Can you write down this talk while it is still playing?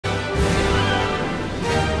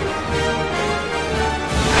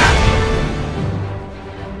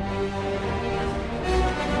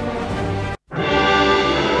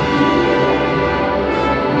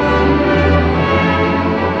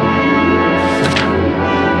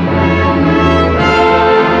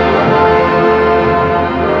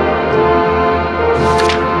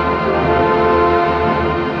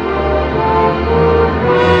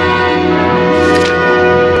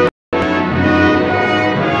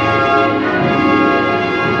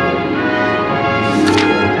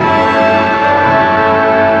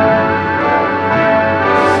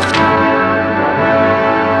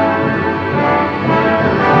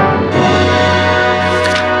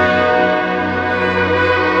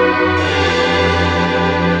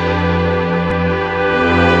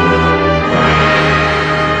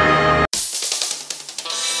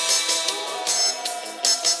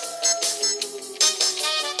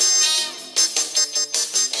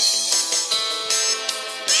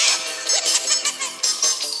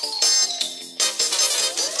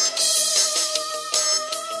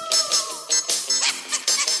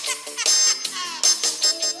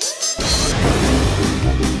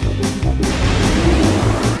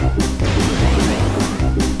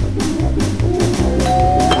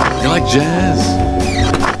like jazz?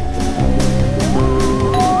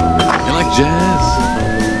 You like jazz?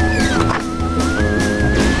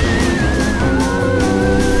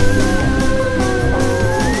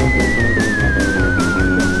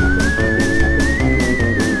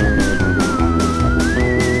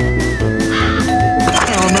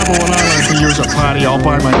 I remember when I learned to use a potty all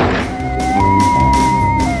by myself.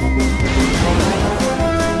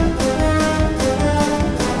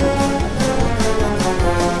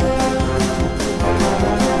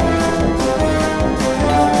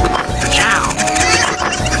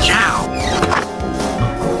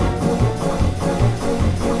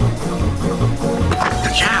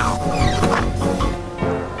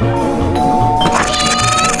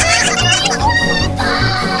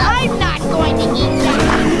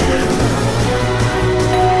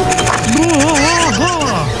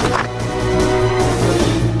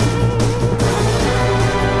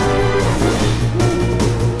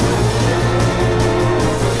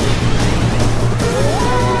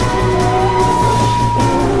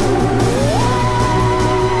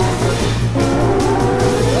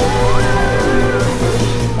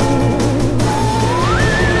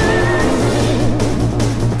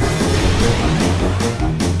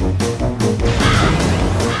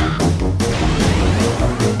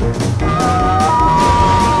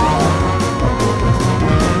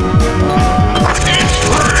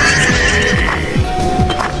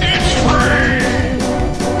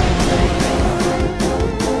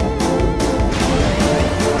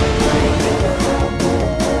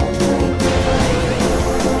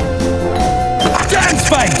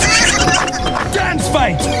 Dance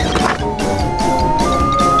fight!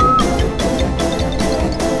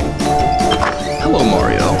 Hello,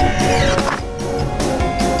 Mario.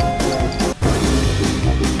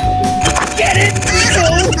 Get it?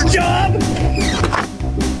 No job?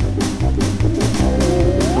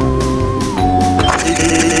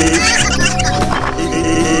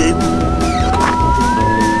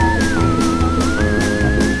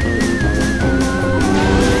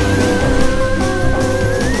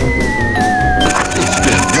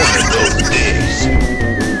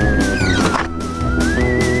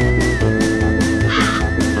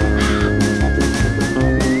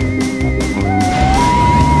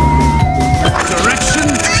 Direction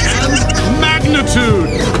and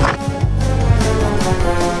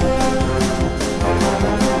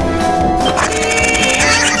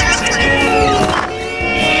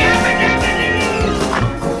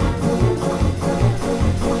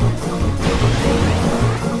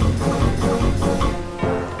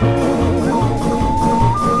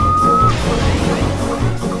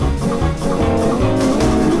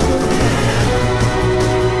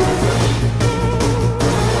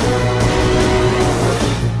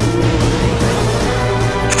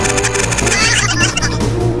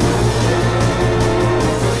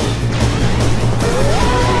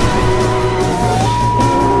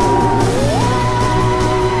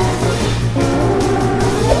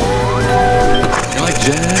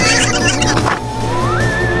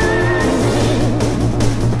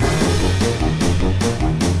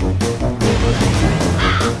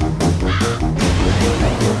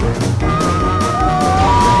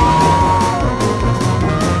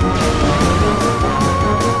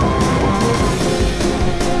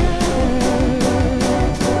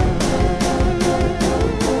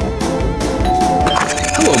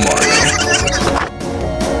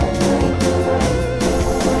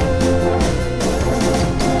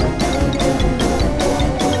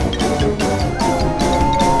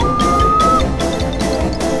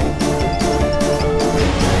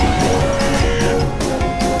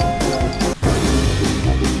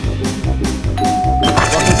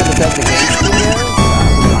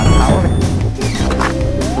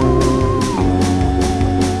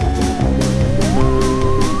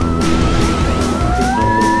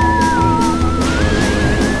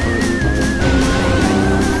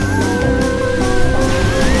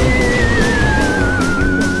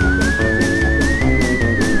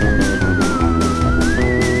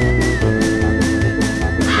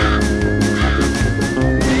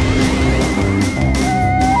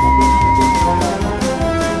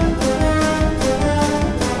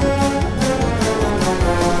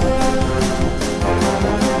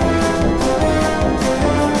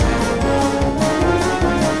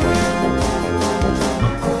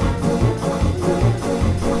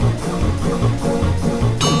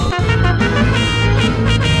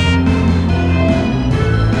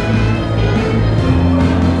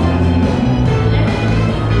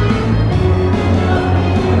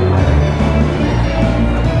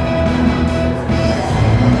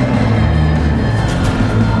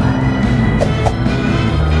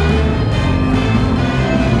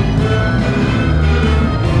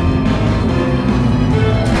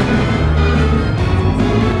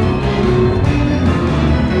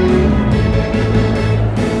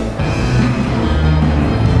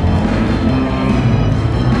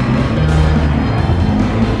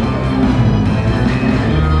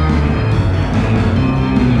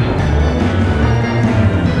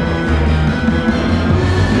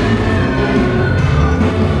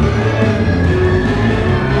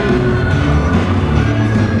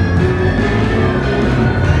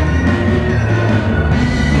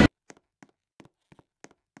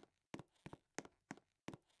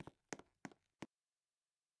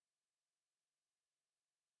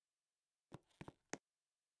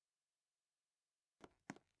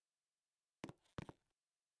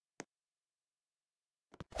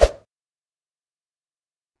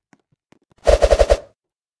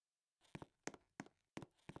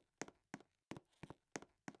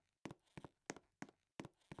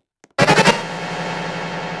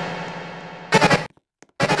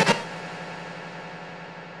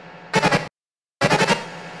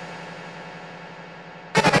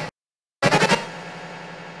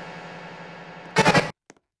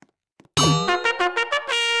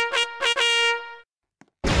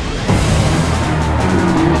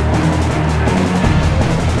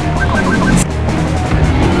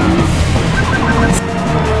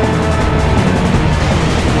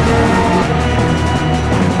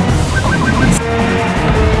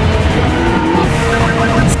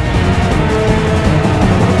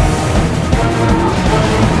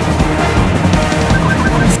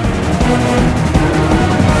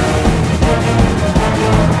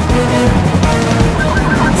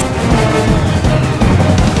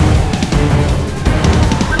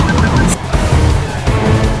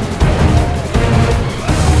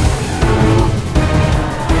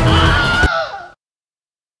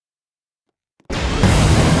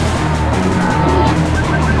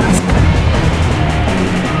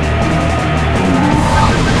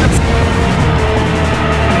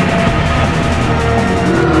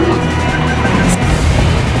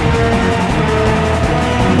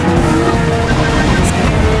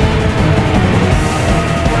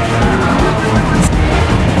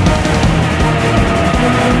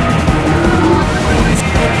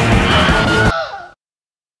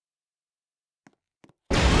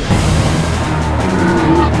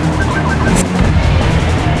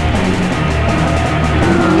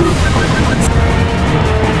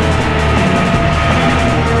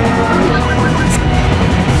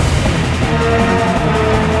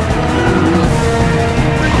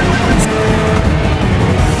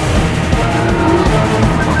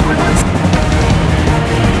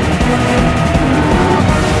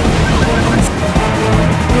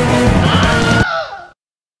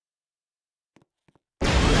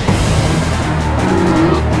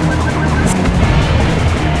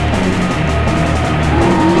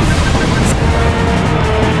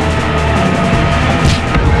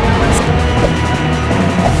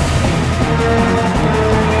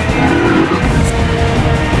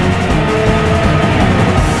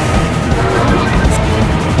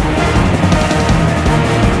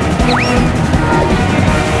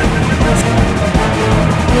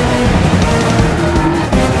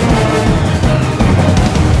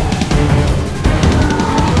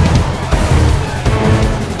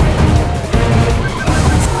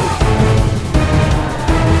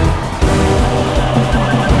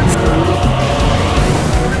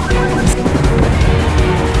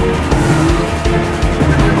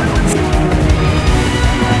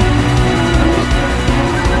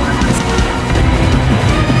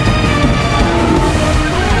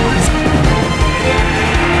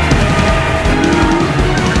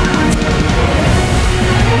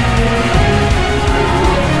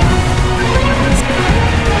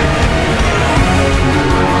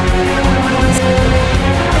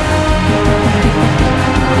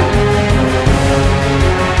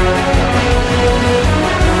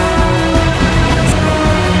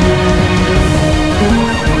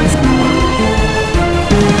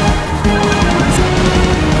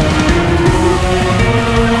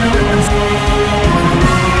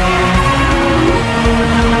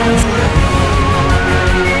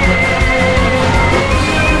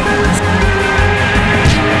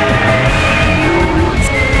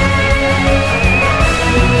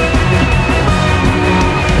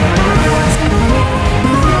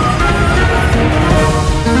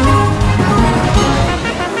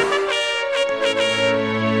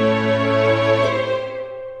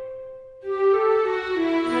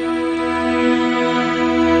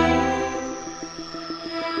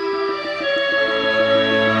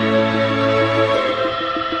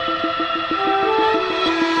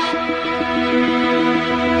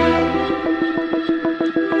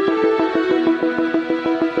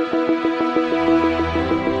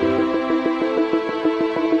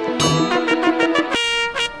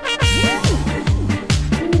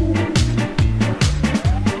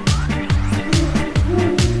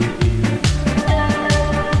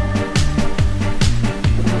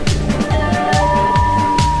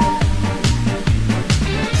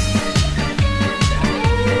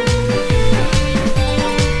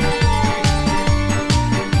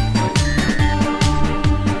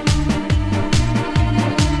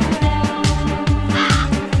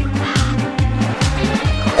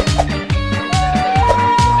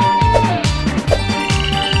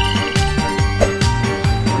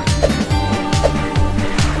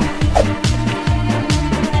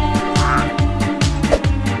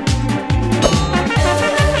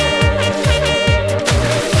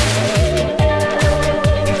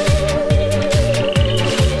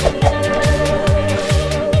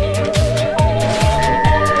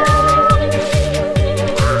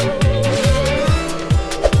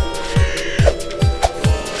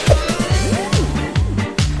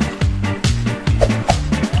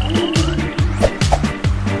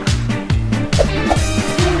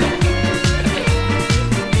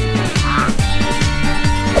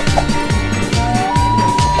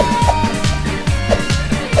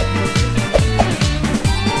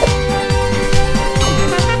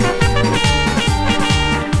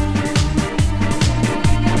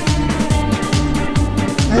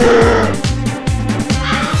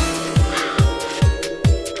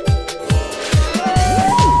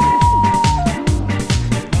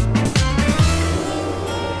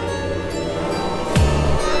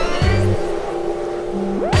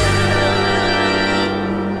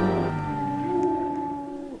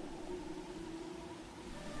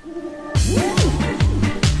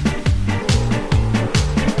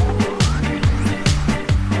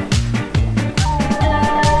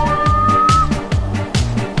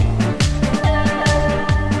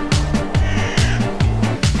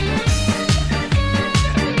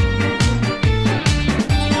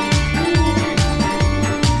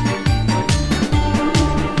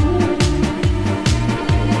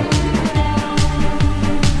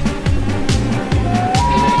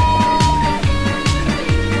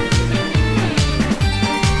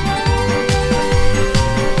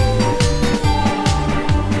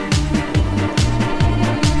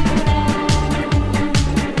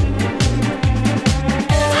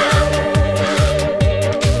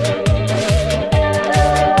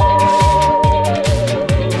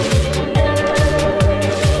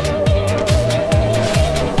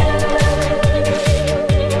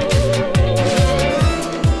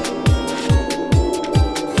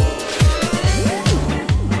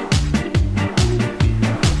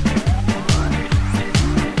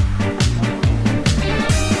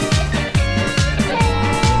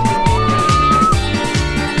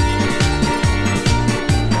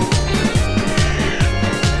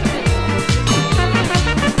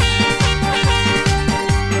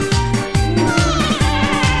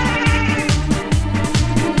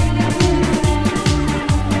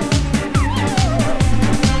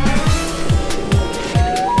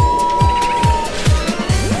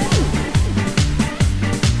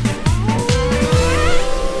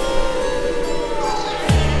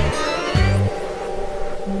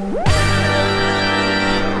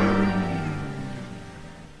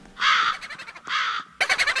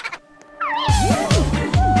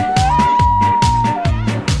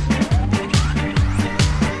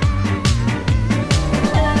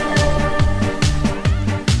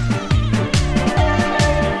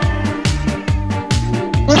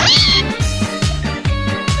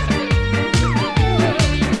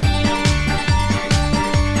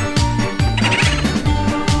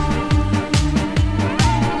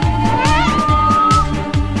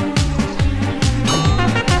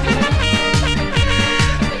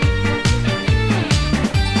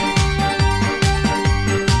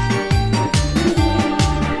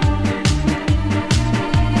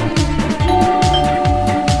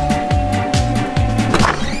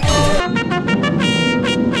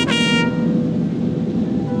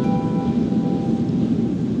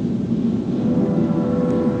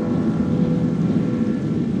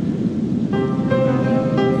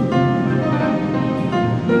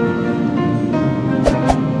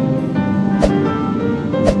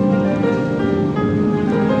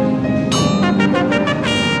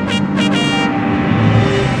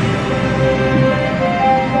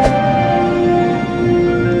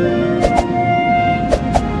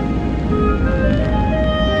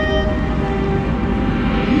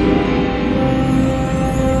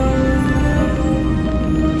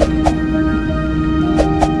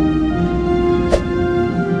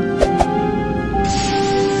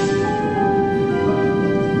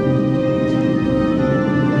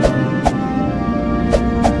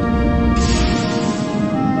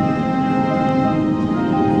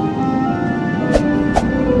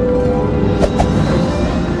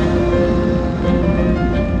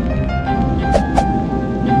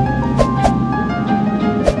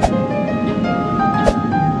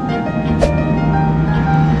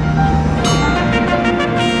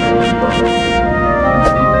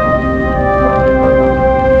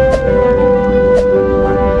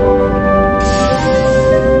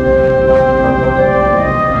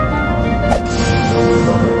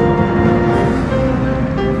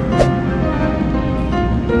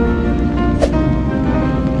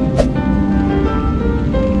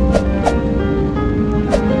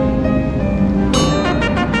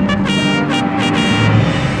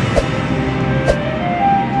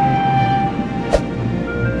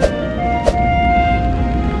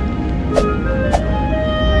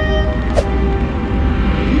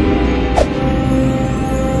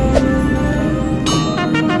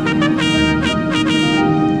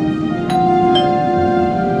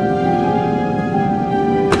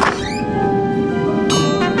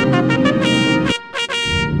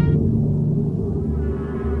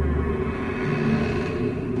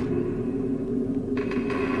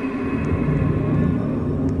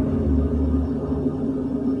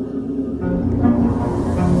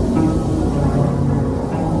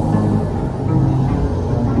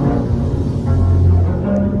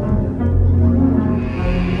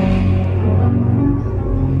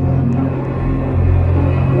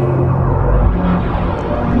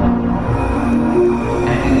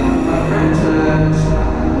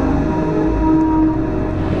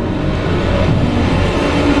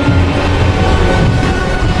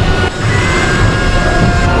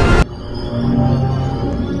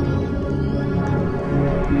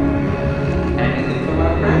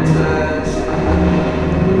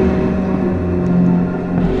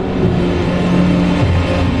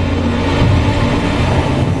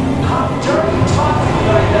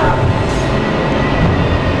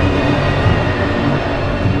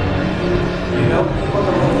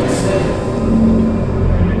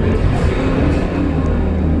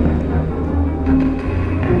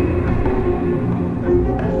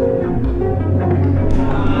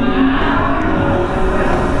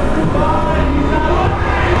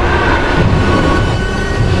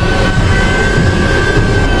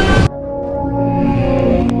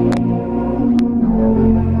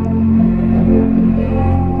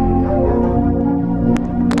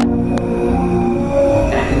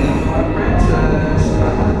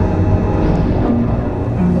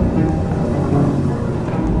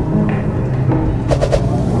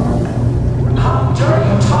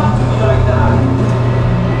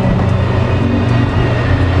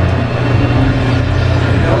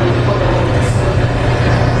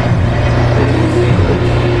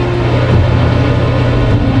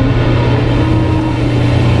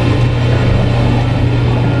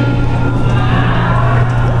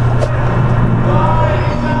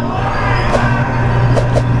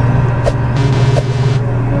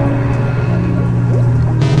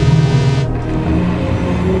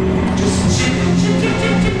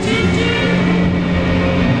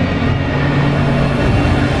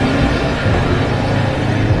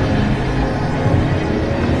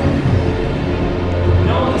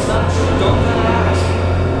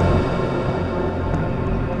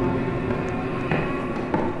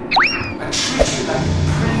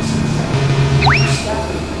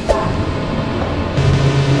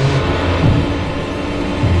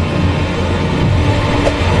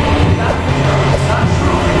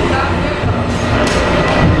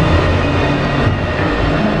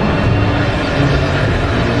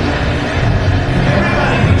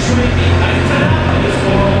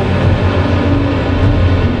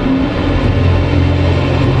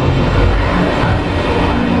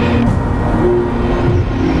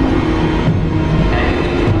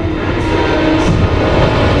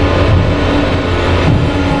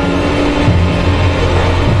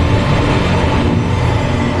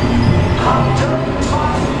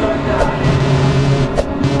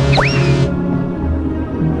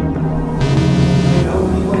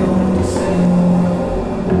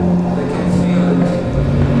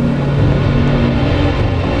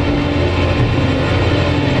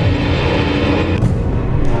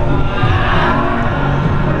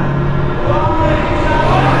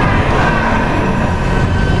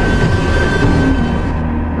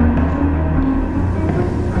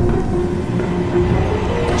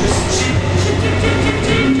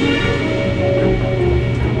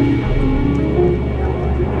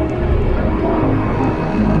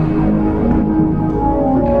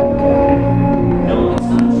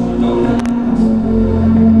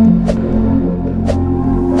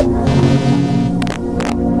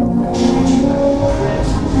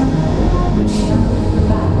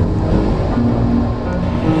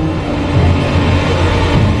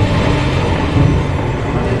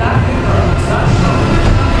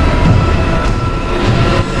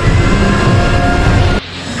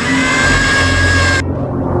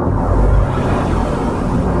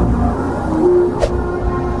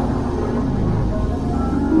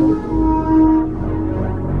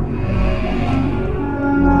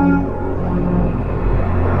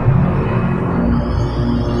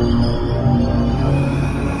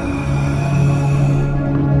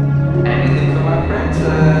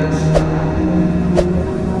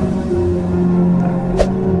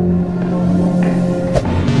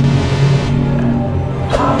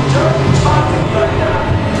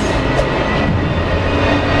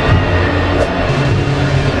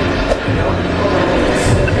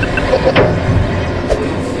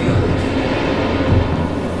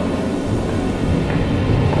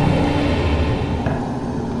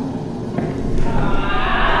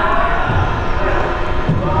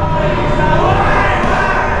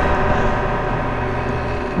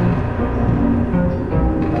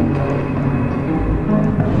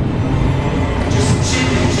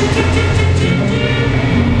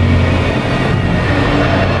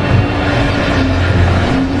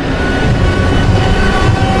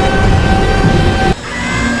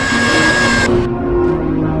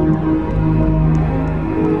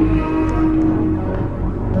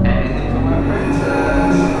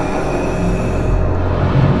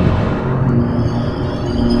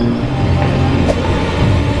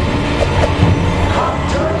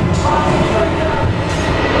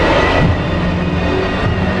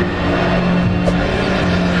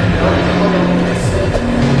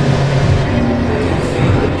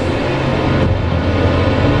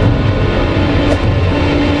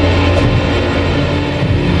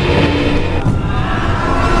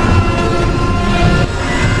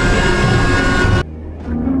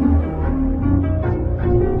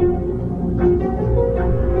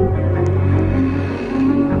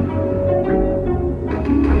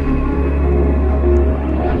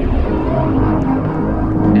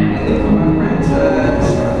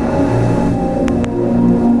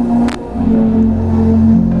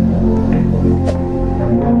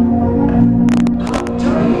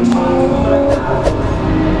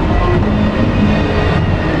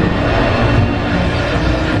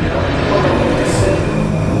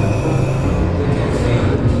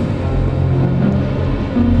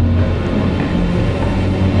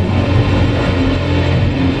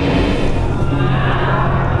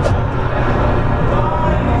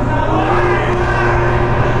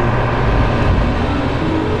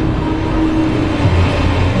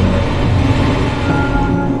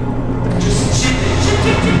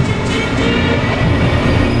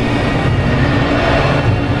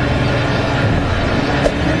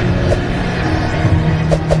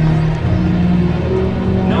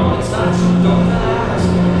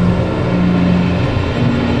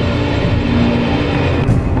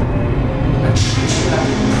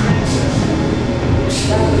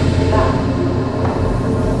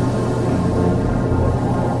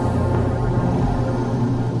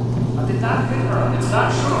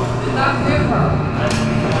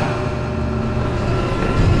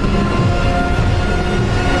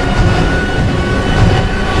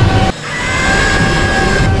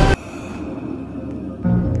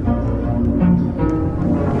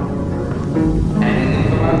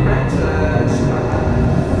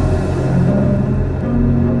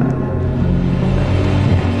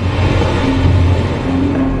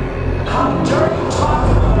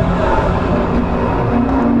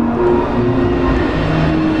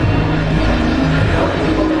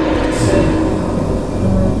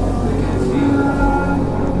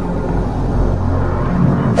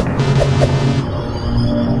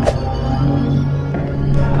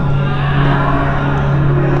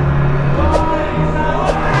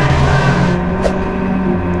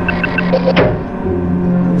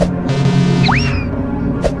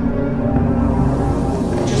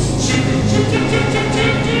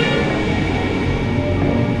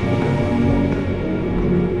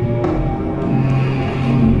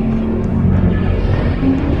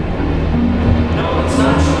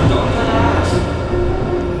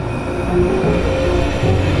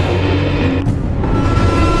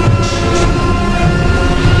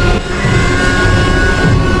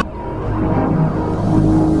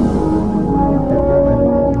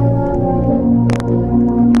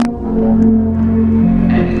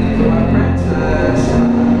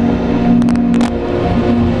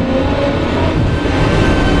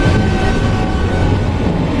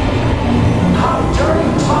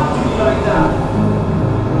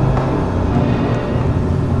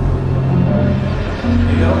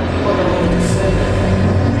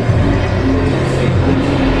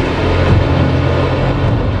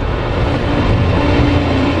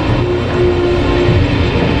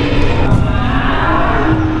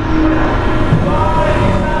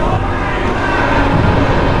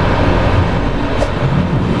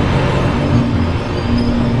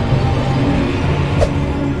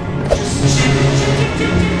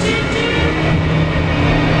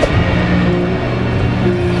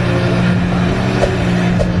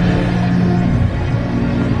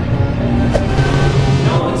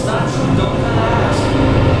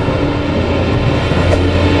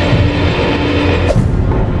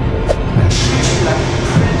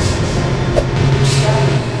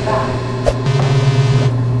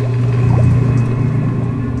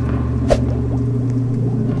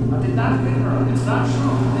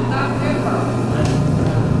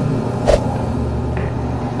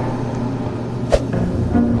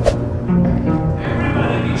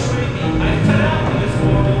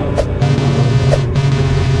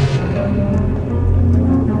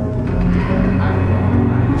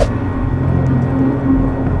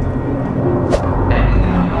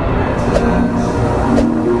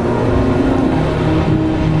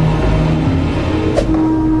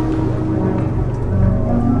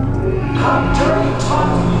How dare you talk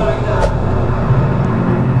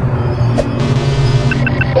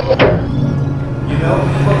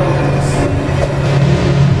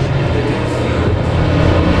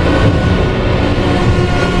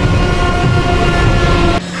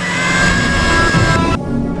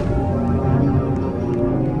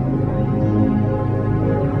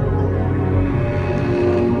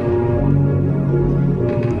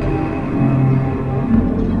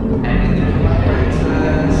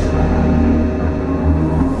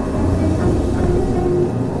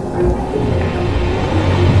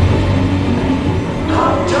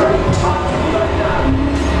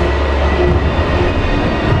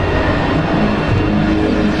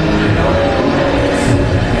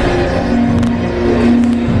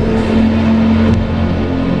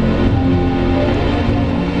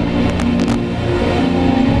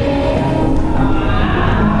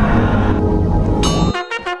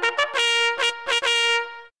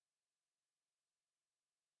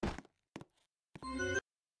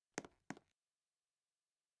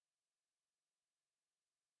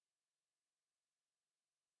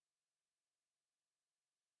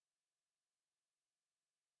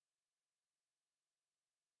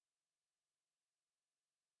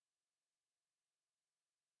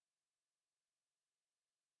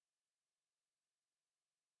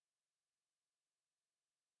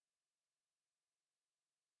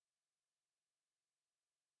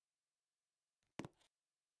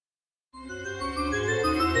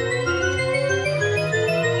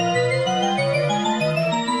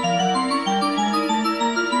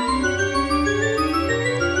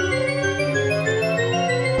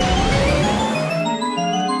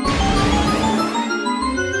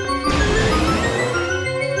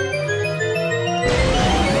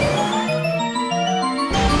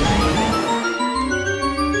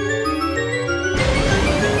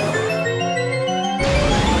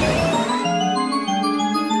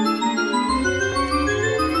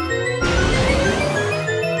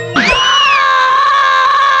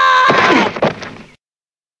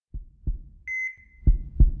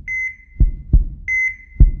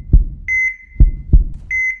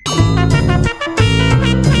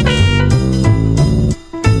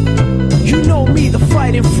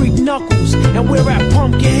and we're at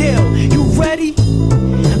Pumpkin Hill. You ready?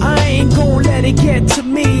 I ain't gon' let it get to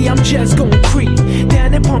me, I'm just gon' creep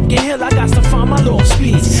down in Pumpkin Hill, I got to find my lost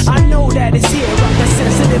piece. I know that it's here, I can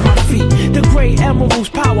sense it in my feet. The great emerald's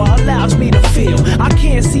power allows me to feel. I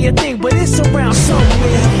can't see a thing, but it's around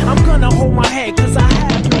somewhere. I'm gonna hold my head, cause I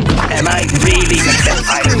have no. Am I really the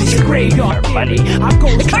It's a graveyard theory. I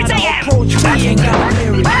go try to approach me and got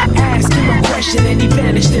married. Ask him a question and he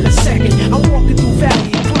vanished in a second. I'm walking through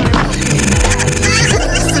valley and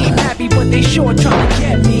seem happy, but they sure trying to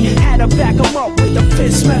get me. Had to back them up with a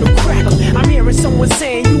fist metal crackle. I'm hearing someone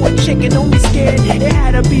saying you a chicken, don't be scared. It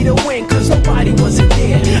had to be the wind, cause nobody wasn't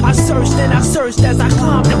there. I searched and I searched as I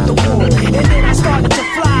climbed up the wall, and then I started to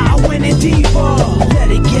fly, I went in deeper. Let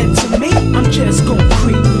it get to me, I'm just gon'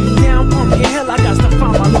 creep down Pumpkin Hill, I got to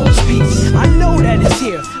find my lost piece. I know that it's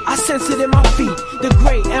here, I sense it in my feet. The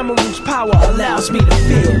great emerald's power allows me to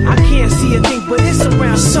feel. I can't see a thing, but it's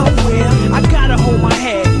around somewhere. I gotta hold my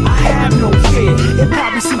head, I have no fear. It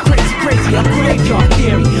probably seems crazy, a graveyard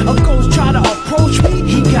theory. A ghost try to approach me,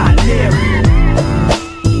 he got leery.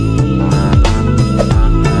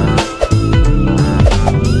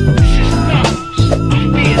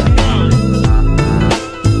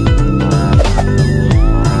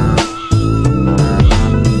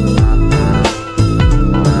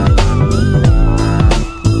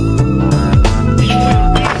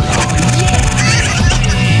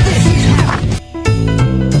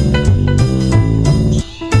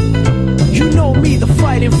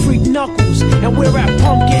 And we're at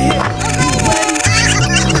Pumpkin Hill.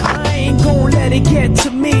 I ain't gon' let it get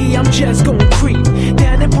to me, I'm just gon' creep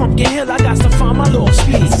down in Pumpkin Hill, I got to find my lost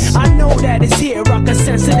piece. I know that it's here, I can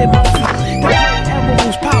sense it in my feet. The great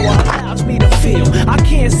emerald's power allows me to feel. I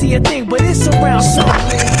can't see a thing, but it's around somewhere.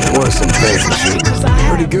 It was some crazy shit.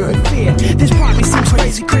 Pretty good. Fear. This probably seems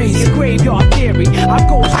crazy, a graveyard theory. I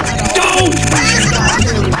go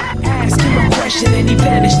ask him a question and he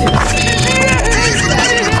vanished in a second.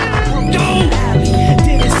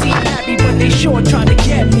 Didn't seem happy, but they sure tried to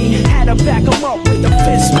get me. Had to back them up with a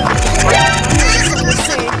fist. Someone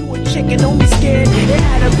saying you a chicken, don't be scared. It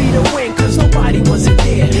had to be the wind, cause nobody wasn't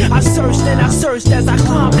there. I searched and I searched as I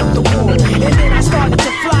climbed up the wall, and then I started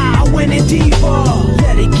to fly, I went in deeper.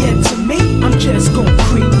 Let it get to me, I'm just gon'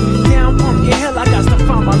 creep down Pumpkin Hill, I got to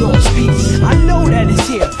find my lost piece. I know that it's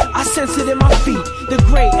here, I sense it in my feet. The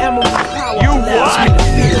great emerald power allows me to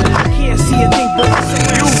feel. I can't see a thing, but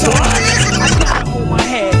it's around. I gotta hold my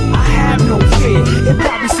head, I have no fear. It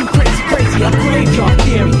probably seems crazy, a graveyard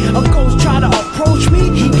theory. A ghost try to approach me,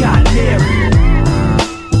 he got leery.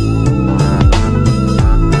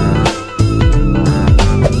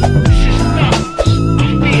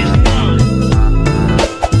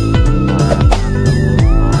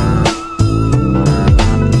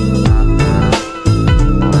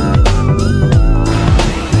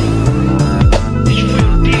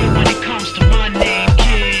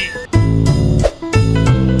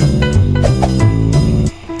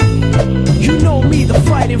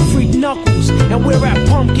 And we're at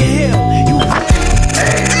Pumpkin Hill. You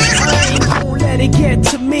I ain't gon' let it get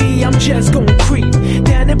to me, I'm just gon' creep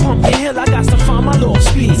down in Pumpkin Hill, I got to find my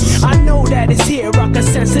lost piece. I know that it's here, I can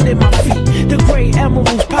sense it in my feet. The great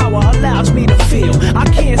emerald's power allows me to feel. I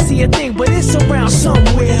can't see a thing, but it's around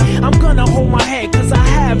somewhere. I'm gonna hold my head, cause I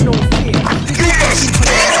have no fear.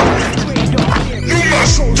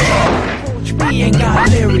 Me and got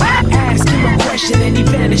leery. Ask him a question and he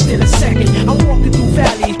vanished in a second. I'm walking through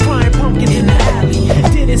valleys, crying pumpkin in the alley.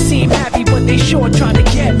 Didn't seem happy, but they sure tried to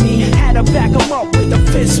get me. Had to back them up with a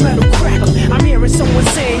fist metal crackle. I'm hearing someone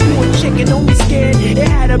saying you a chicken, don't be scared. It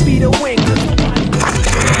had to be the wind, cause nobody was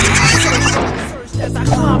scared. As I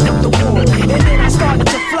climbed up the wall, and then I started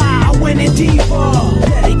to fly, I went in deeper.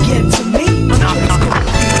 Let it get to me, I'm just gonna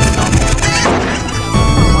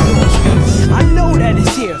I know that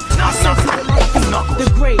it's here, I sense it in my feet. The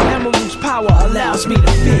great emerald's power allows me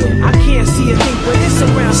to feel. I can't see a thing, but it's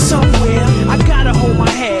around somewhere. I gotta hold my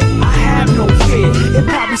head, I have no fear. It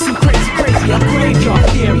probably seems crazy, a graveyard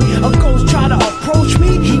theory. A ghost try to approach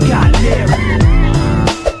me, he got leery.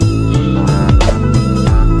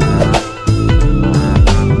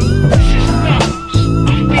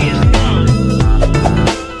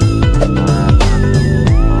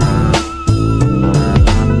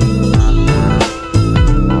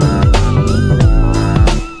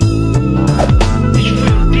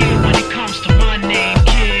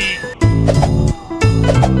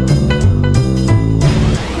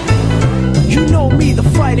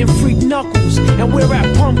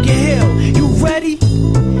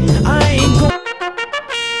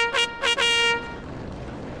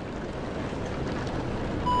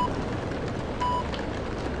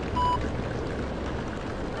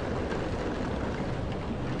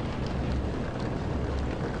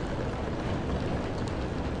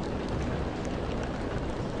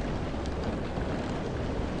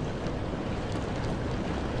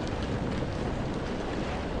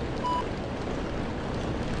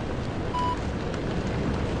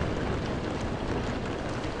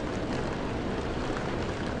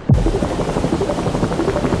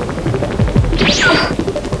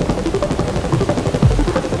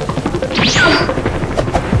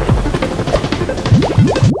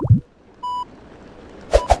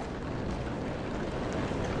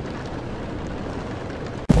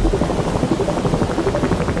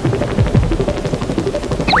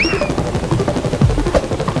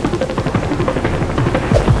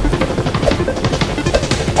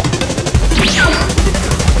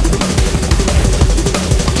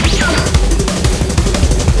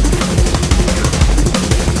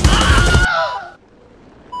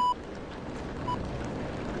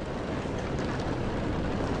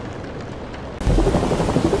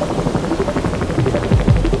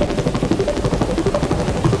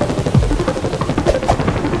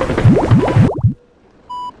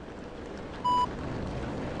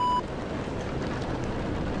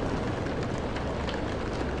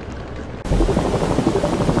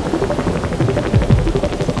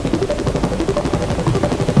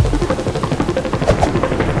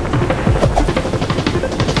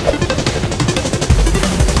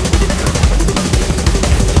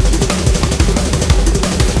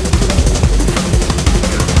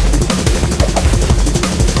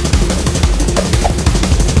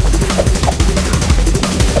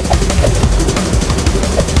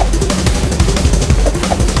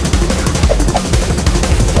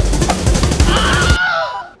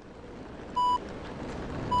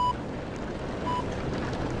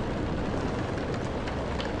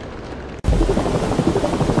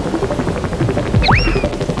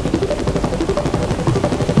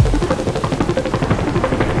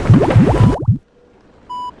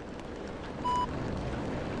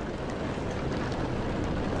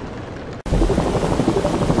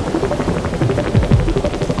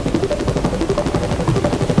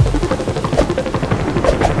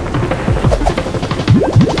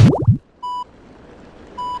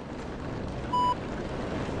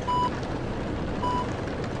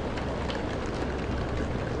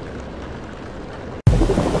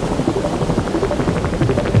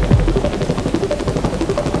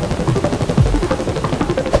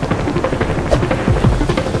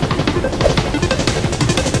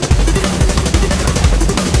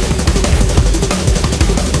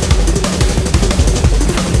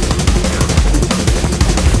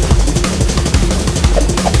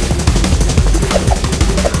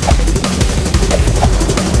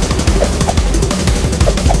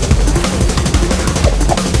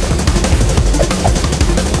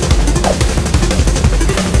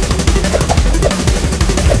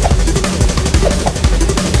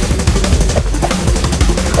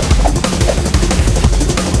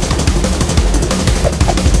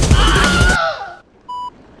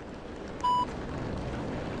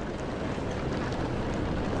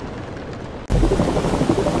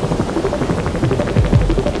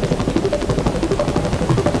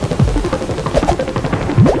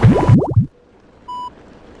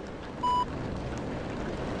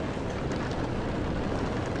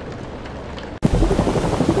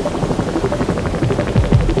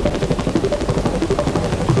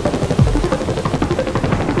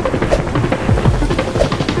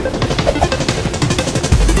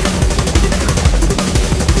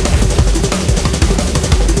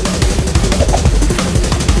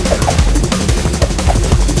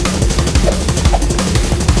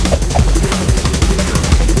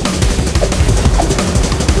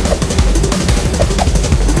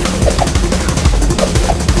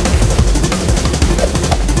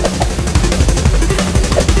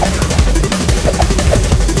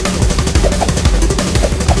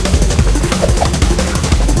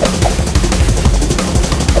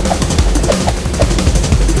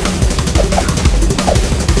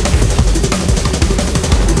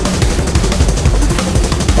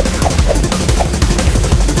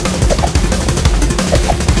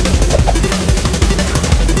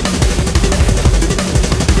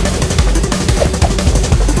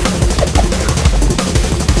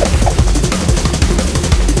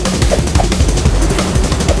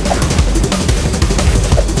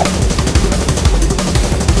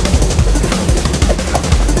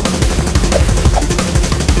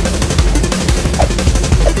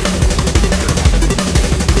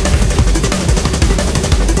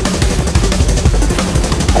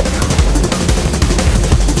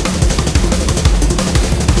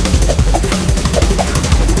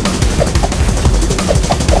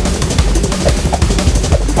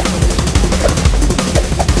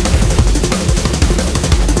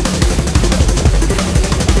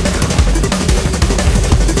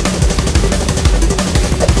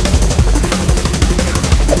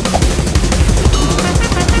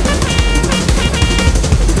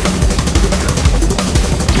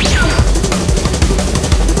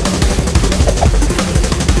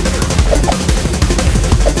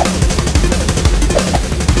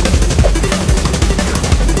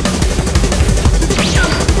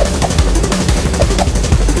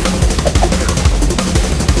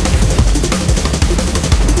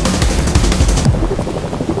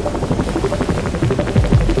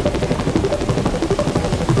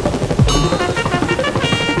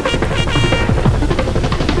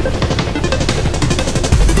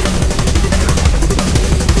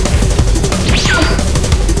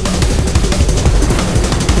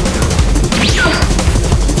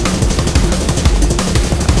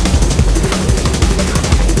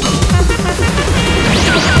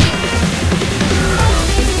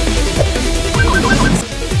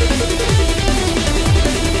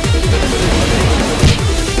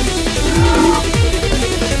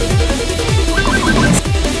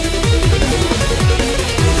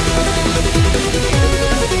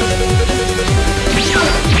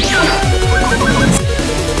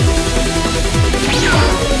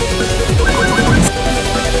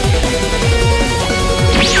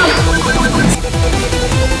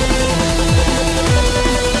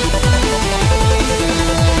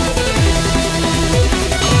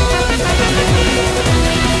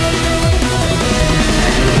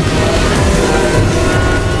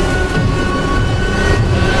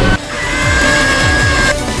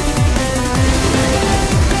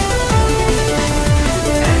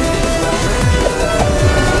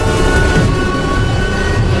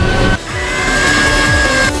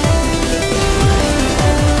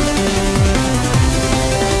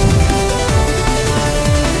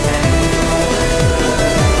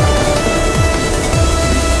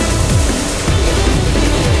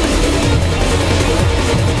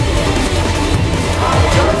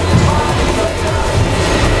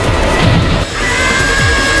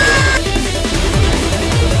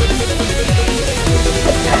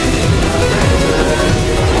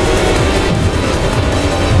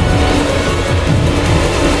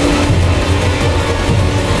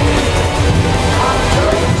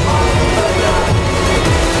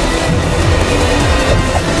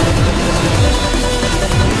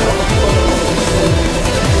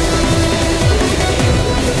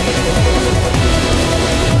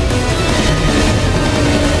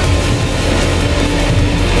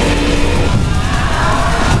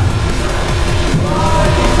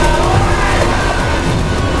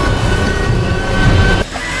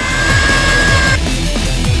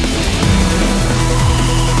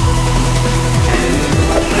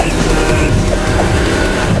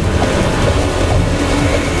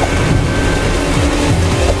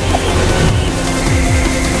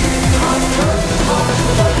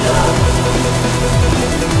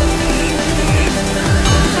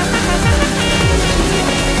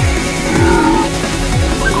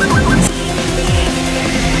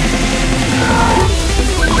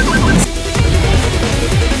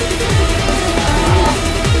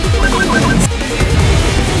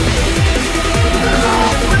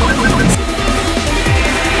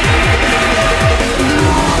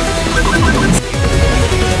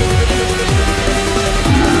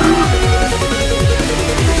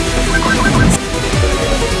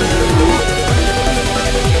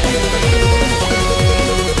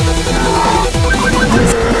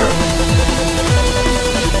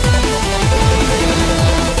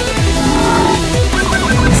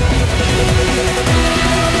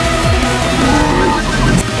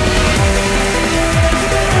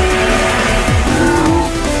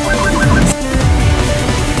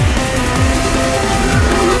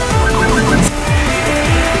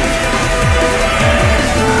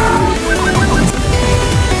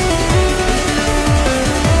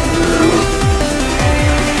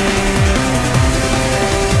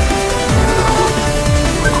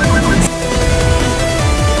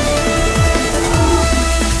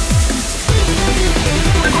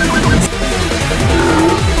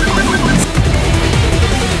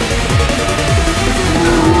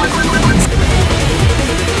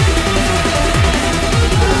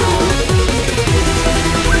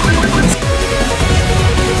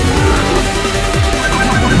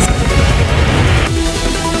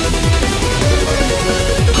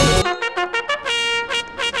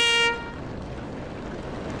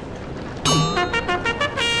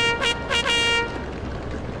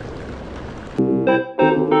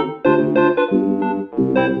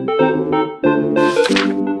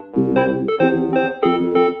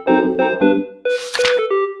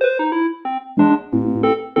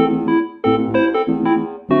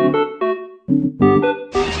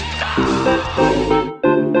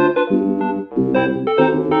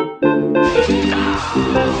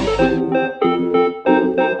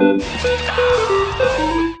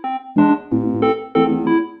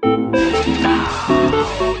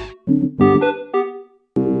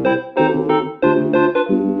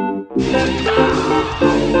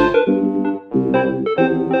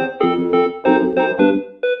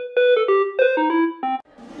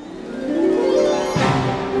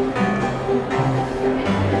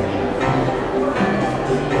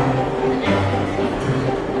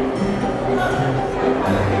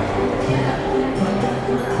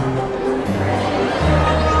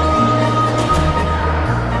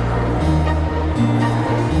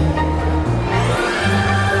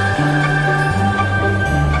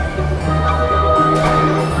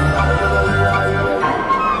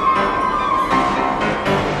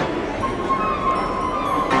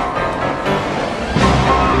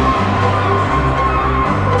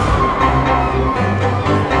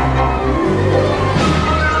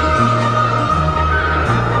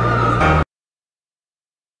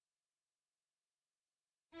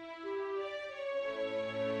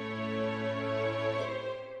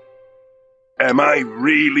 Am I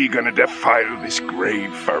really gonna defile this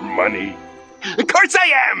grave for money? Of course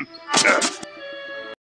I am!